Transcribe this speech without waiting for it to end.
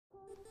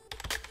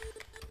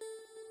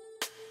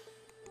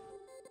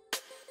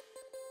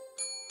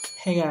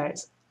Hey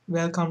guys,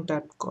 welcome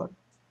to aptkode.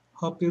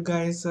 Hope you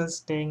guys are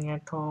staying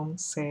at home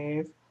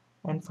safe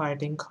and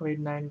fighting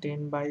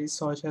COVID-19 by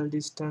social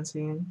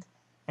distancing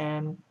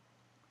and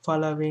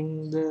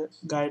following the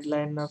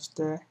guideline of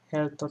the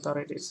health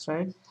authorities,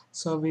 right?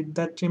 So with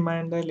that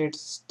reminder,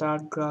 let's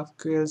start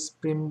GraphQL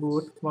Spring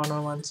Boot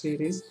 101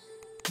 series.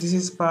 This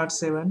is part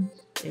 7.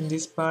 In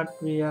this part,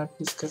 we are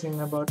discussing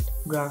about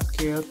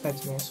GraphQL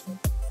pagination.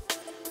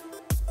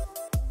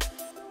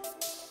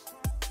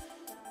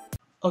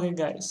 Okay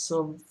guys,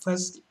 so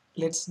first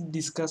let's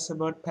discuss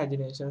about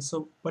pagination.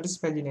 So what is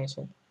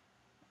pagination?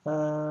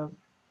 Uh,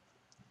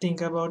 think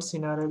about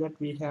scenario that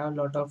we have a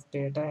lot of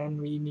data and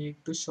we need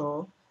to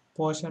show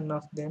portion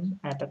of them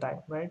at a time,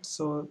 right?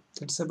 So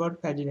it's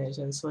about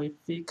pagination. So if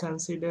we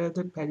consider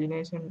the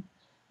pagination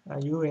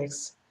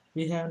UX,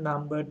 we have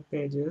numbered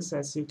pages.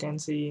 As you can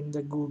see in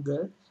the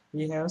Google,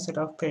 we have set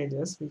of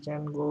pages. We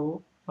can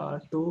go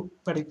to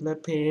particular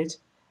page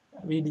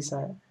we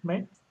desire,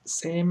 right?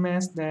 Same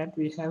as that,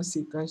 we have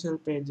sequential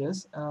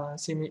pages.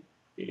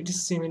 It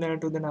is similar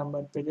to the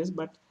numbered pages,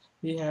 but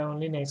we have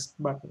only next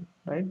button,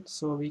 right?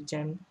 So we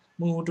can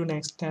move to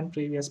next and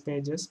previous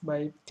pages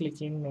by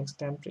clicking next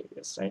and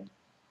previous, right?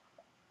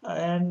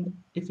 And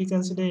if we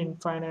consider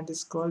infinite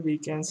scroll, we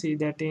can see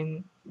that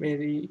in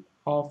very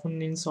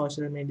often in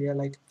social media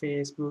like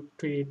Facebook,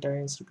 Twitter,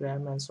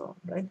 Instagram, and so on,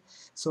 right?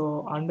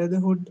 So under the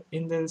hood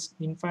in this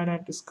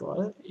infinite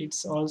scroll,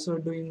 it's also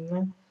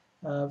doing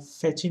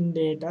fetching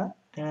data.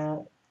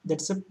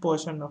 That's a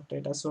portion of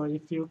data. So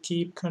if you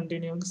keep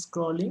continuing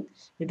scrolling,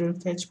 it will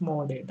fetch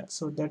more data.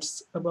 So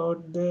that's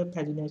about the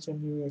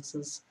pagination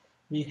UXs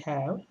we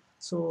have.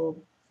 So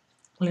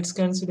let's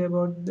consider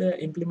about the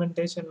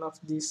implementation of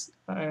this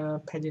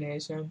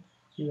pagination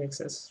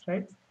UXs,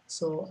 right?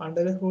 So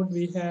under the hood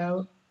we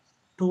have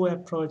two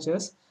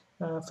approaches.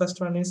 First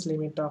one is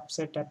limit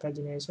offset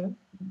pagination.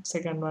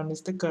 Second one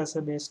is the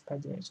cursor based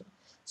pagination.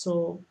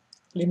 So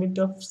limit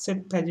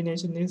offset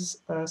pagination is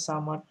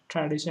somewhat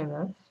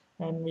traditional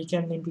and we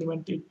can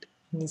implement it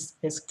in this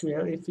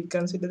SQL. If we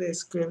consider the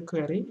SQL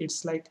query,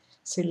 it's like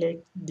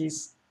select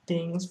these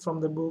things from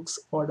the books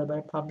order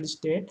by publish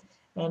date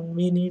and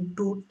we need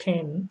to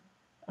 10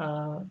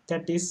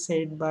 that is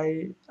said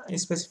by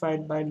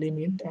specified by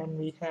limit and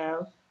we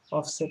have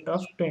offset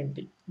of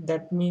 20.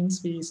 That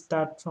means we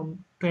start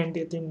from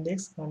 20th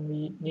index and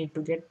we need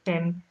to get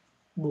 10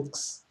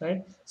 books,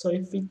 right? So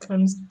if we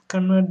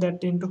convert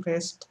that into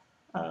REST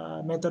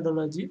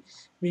methodology,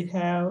 we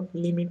have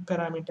limit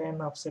parameter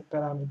and offset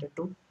parameter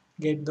to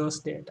get those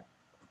data,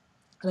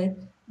 right?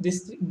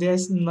 This,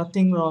 there's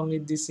nothing wrong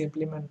with this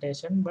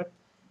implementation,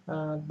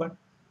 but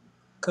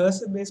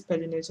cursor based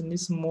pagination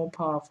is more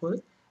powerful,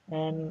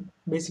 and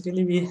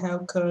basically we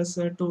have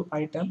cursor to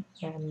item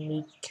and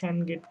we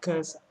can get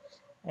cursor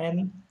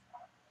and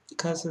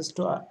cursors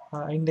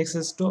to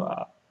indexes to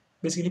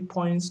basically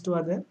points to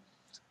other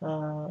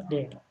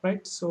data,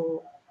 right?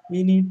 So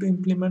we need to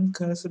implement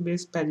cursor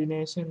based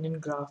pagination in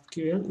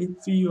GraphQL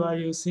if you are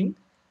using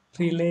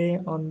relay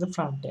on the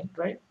front end,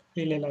 right?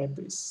 Relay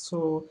libraries.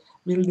 So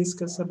we'll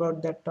discuss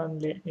about that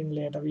on in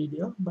later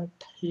video, but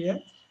here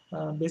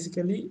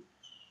basically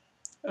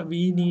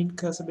we need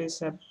cursor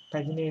based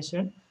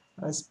pagination.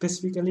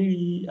 Specifically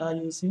we are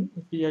using,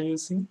 if we are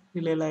using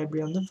relay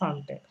library on the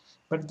front end,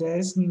 but there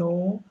is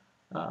no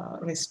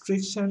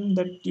restriction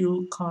that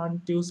you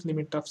can't use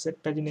limit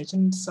offset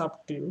pagination. It's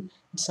up to you,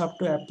 it's up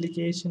to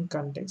application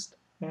context,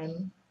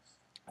 and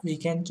we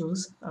can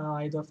choose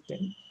either of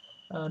them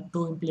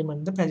to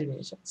implement the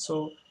pagination.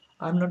 So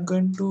I'm not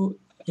going to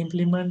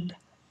implement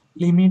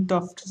limit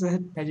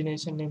offset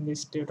pagination in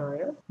this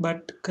tutorial,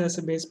 but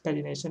cursor based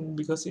pagination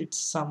because it's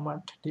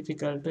somewhat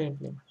difficult to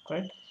implement,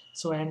 right?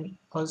 So and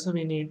also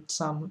we need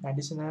some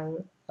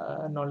additional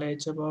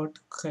knowledge about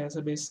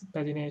cursor based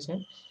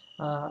pagination,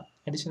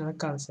 additional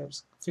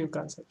concepts, few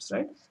concepts,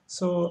 right?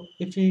 So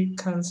if we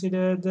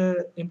consider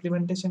the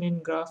implementation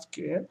in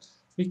GraphQL,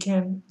 we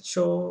can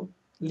show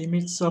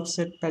limits of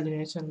set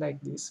pagination like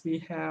this. We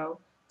have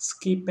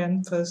skip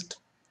and first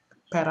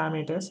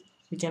parameters.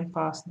 We can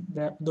pass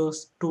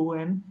those two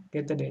and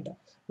get the data.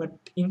 But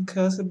in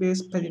cursor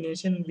based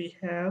pagination, we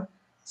have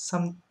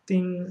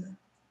something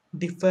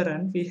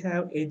different. We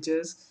have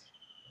edges,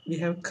 we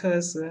have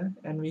cursor,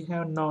 and we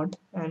have node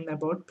and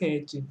about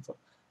page info,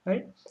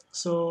 right?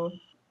 So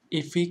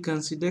if we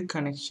consider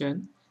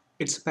connection,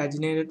 it's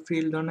paginated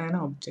field on an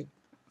object.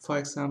 For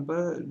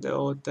example, the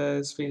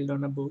author's field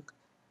on a book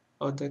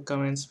or the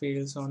comments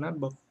fields on a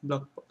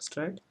blog post,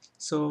 right?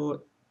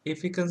 So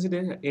if we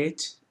consider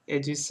edge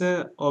is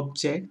a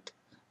object,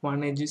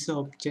 one edge is a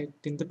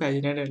object in the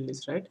paginated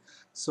list, right?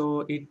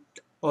 So it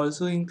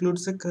also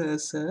includes a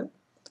cursor,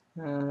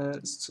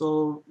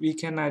 so we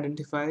can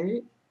identify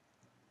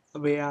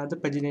where the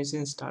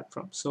pagination start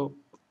from. So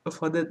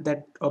for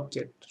that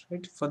object,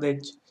 right, for the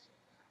edge,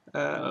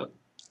 uh,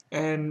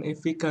 and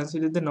if we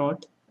consider the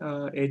node,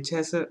 edge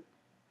has a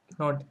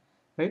node,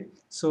 right?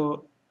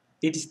 So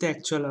it is the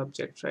actual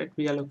object, right,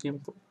 we are looking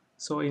for.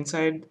 So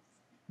inside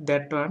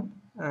that one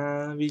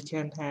we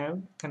can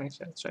have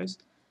connections, right?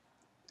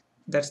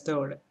 That's the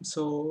order.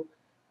 So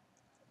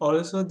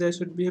also there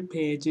should be a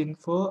page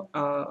info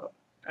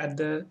at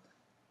the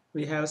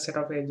we have set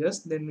of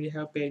pages, then we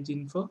have page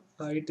info.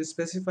 It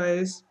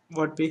specifies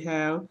what we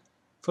have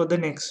for the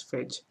next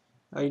page.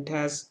 It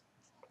has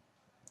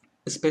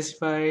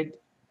specified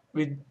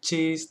which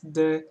is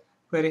the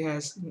query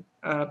has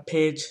a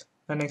page,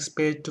 the next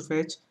page to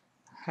fetch,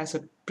 has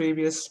a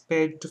previous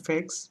page to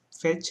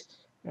fetch,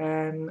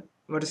 and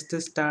what is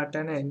the start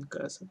and end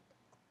cursor,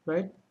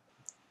 right?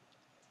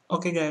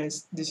 Okay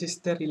guys, this is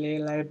the relay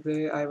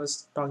library I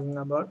was talking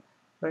about,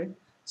 right?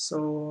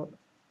 So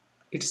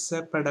it's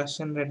a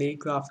production ready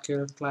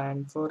GraphQL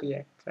client for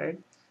React, right?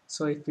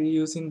 So if we're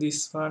using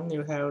this one,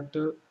 you have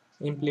to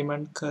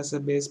implement cursor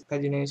based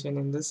pagination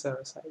in the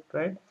server side,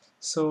 right?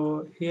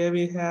 So here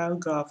we have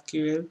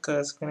GraphQL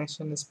cursor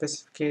connection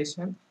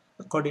specification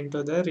according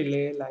to the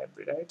relay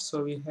library, right?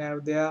 So we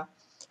have their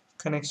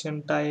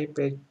connection type,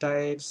 page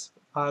types,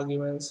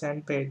 arguments,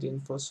 and page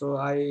info. So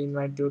I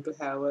invite you to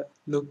have a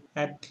look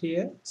at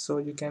here so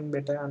you can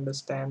better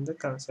understand the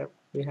concept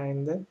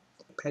behind the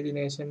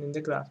pagination in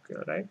the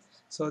GraphQL, right?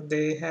 So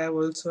they have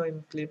also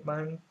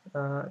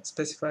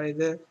specify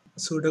the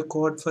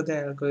pseudocode for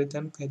the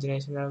algorithm,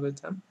 pagination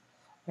algorithm,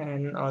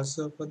 and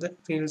also for the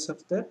fields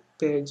of the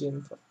page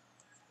info,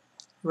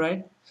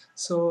 right?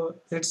 So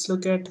let's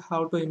look at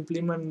how to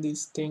implement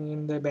this thing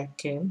in the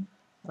backend.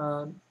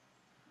 Uh,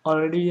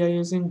 Already we are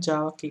using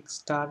Java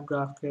Kickstart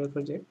GraphQL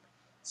project.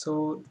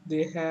 So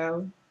they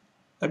have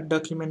a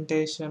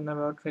documentation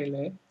about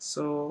Relay.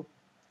 So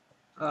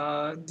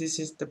this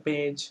is the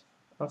page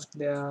of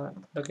their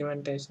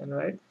documentation,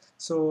 right?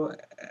 So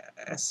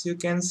as you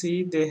can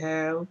see, they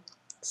have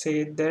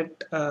said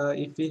that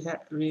if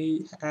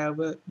we have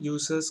a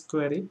user's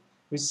query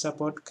which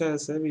support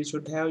cursor, we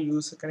should have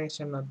user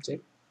connection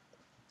object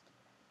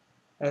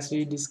as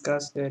we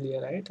discussed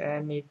earlier, right?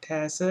 And it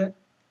has a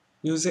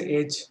user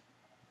edge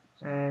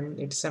and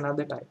it's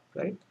another type,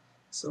 right?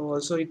 So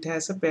also it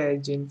has a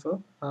page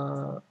info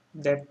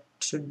that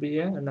should be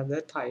another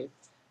type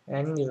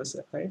and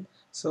user, right?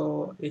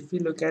 So if we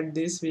look at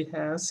this, we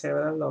have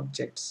several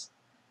objects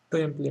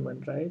to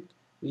implement, right?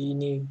 We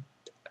need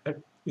a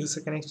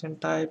user connection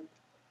type,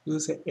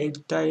 user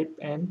edge type,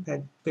 and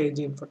page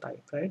info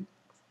type, right?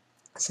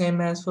 Same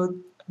as for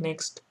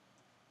next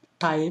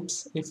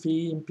types if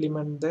we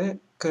implement the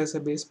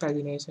cursor based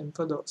pagination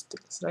for those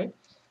things, right?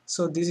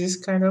 So this is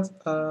kind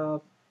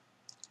of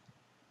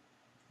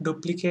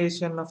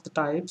duplication of the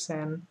types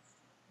and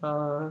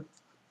uh,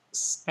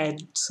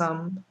 add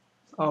some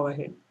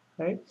overhead,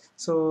 right?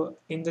 So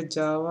in the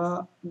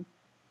Java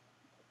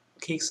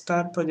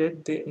Kickstart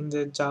project, in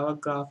the Java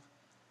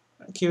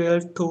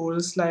GraphQL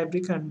tools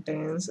library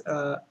contains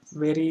a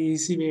very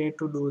easy way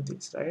to do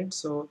this, right?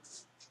 So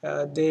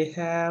they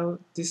have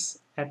this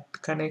at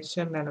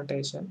connection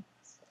annotation,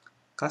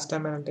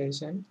 custom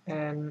annotation,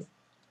 and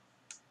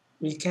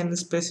we can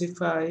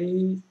specify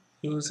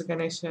user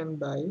connection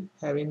by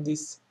having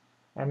this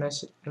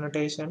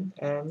annotation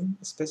and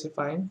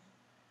specifying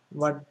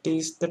what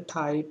is the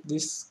type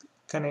this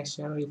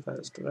connection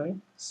refers to, right?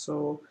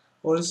 So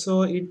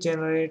also it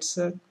generates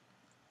a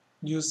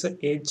user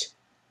edge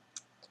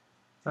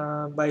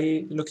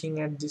by looking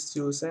at this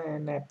user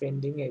and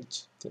appending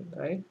edge thing,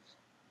 right?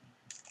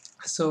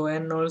 So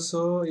and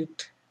also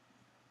it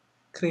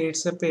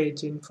creates a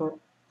page info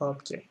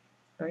object,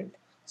 right?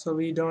 So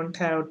we don't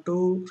have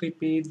to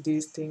repeat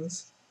these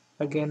things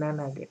again and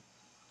again.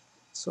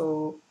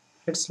 So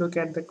let's look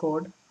at the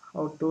code,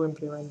 how to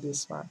implement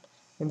this one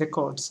in the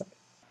code side.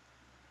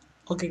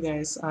 Okay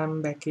guys,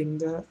 I'm back in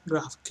the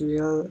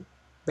GraphQL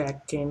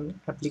backend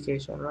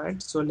application,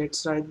 right? So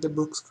let's write the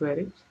books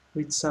query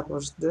which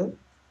supports the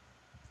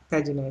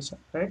pagination,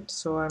 right?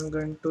 So I'm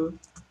going to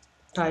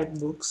type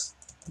books,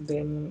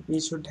 then we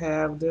should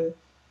have the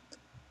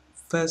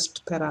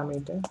first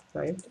parameter,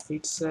 right?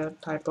 It's a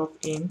type of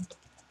int,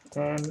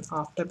 and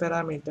after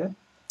parameter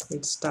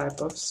it's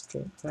type of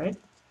string, right?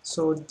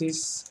 So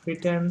this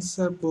returns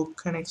a book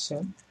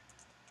connection,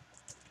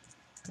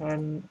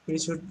 and we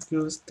should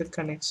use the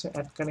connection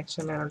at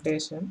connection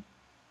annotation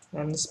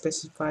and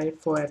specify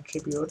for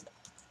attribute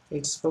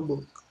it's for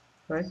book,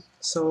 right?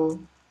 So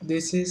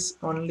this is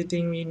only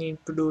thing we need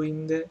to do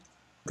in the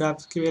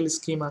GraphQL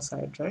schema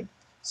side, right?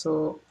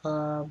 So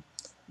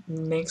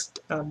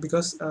next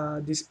because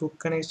this book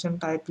connection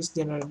type is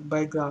generated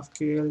by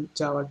GraphQL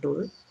Java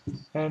tool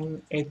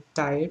and a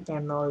type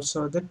and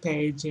also the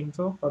page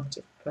info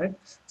object, right?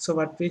 So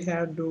what we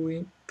have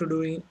to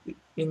do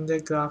in the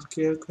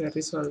GraphQL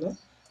query solver,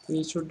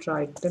 we should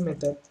write the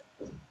method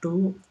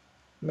to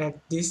make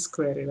this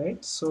query,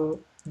 right? So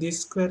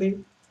this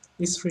query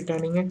is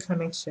returning a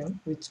connection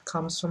which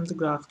comes from the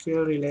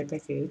GraphQL relay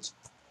package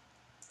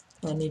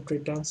and it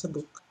returns a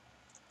book,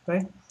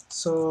 right?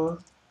 So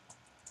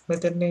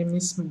method name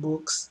is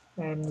books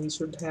and we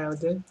should have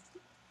the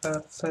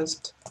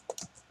first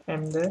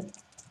and the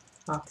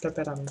after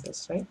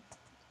parameters, right?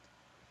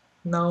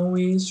 Now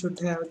we should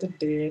have the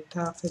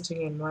data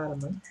fetching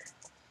environment,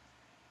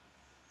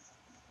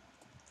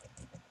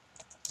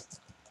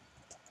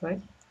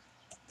 right?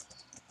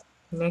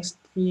 Next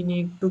we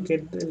need to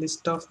get the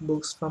list of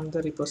books from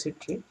the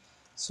repository.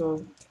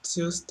 So let's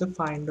use the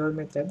find all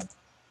method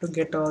to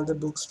get all the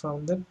books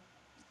from the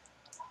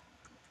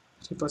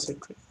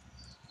repository,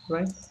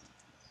 right?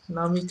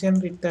 Now we can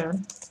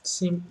return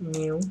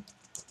new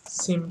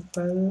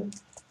simple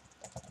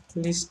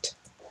list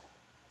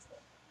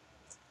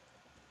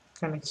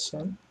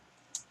connection,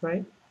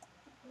 right?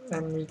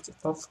 And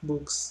of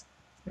books,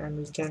 and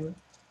we can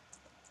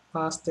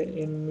pass the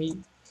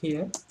env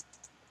here,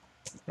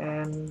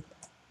 and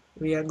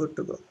we are good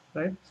to go,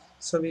 right?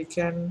 So we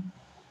can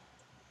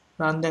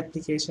run the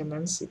application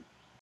and see.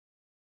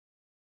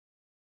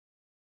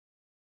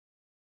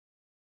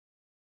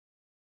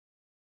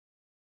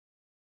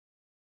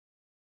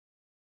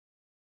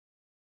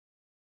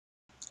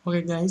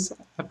 Okay guys,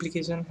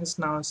 application has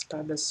now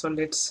started, so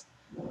let's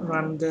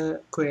run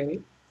the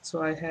query.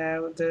 So I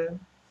have the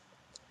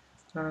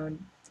uh,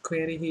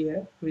 query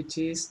here, which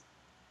is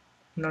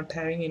not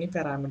having any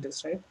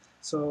parameters, right?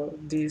 So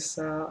these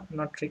are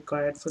not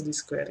required for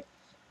this query.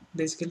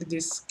 Basically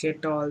this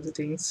get all the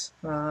things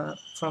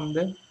from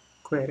the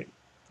query,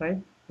 right?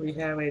 We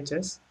have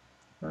edges.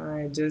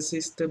 Edges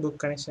is the book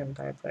connection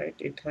type, right?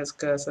 It has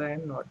cursor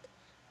and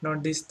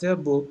not is the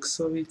book,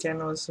 so we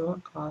can also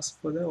ask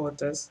for the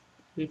authors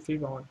if we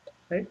want,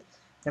 right?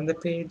 And the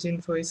page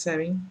info is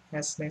having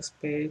has next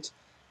page,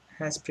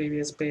 has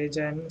previous page,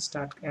 and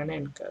start and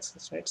end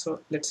cursors, right?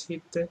 So let's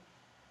hit the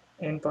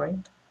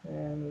endpoint,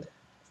 and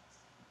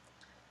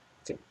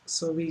okay,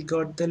 so we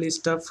got the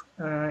list of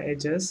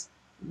edges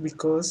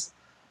because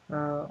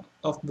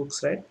of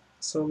books, right?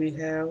 So we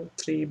have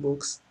 3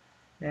 books,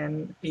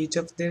 and each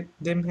of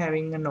them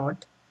having a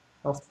knot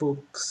of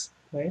books,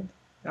 right?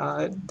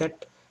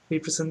 That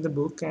represent the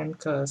book and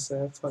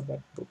cursor for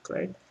that book,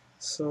 right?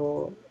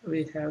 So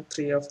we have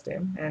 3 of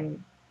them,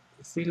 and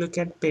if we look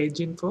at page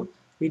info,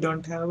 we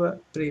don't have a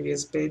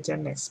previous page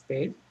and next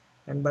page,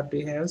 and but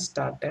we have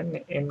start and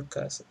end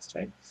cursors,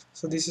 right?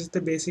 So this is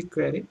the basic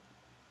query.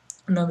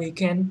 Now we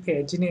can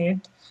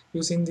paginate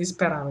using these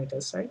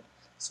parameters, right?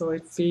 So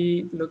if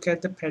we look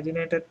at the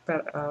paginated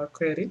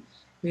query,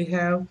 we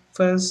have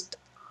first,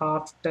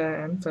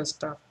 after, and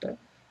first after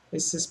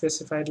is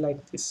specified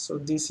like this. So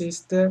this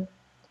is the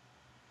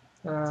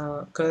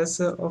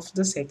cursor of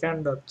the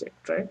second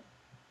object, right?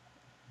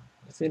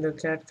 If we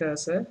look at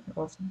cursor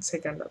of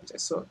second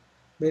object, so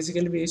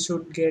basically we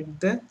should get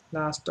the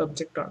last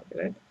object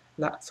only,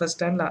 right?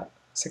 First and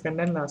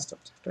second and last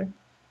object, right?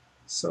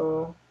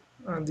 So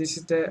this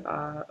is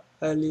the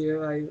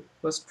earlier I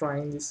was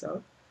trying this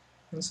out,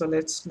 and so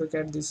let's look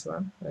at this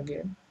one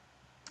again.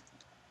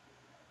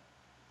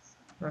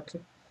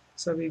 Okay,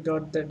 so we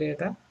got the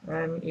data,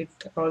 and it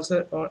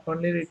also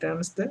only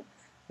returns the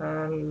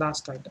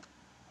last item,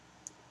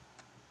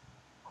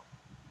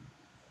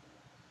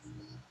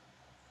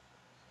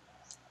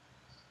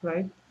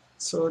 right?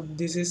 So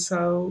this is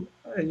how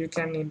you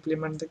can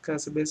implement the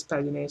cursor based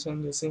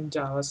pagination using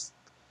Java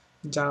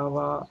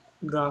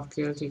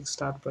GraphQL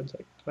Kickstart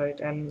project, right?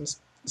 And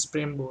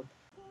Spring Boot.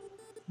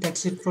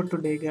 That's it for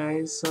today,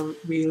 guys. So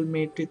we'll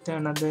meet with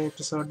another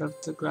episode of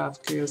the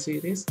GraphQL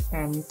series.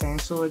 And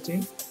thanks for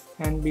watching.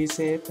 And be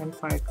safe and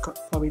fight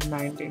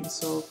COVID-19.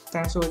 So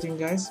thanks for watching,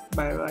 guys.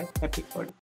 Bye bye. Happy coding.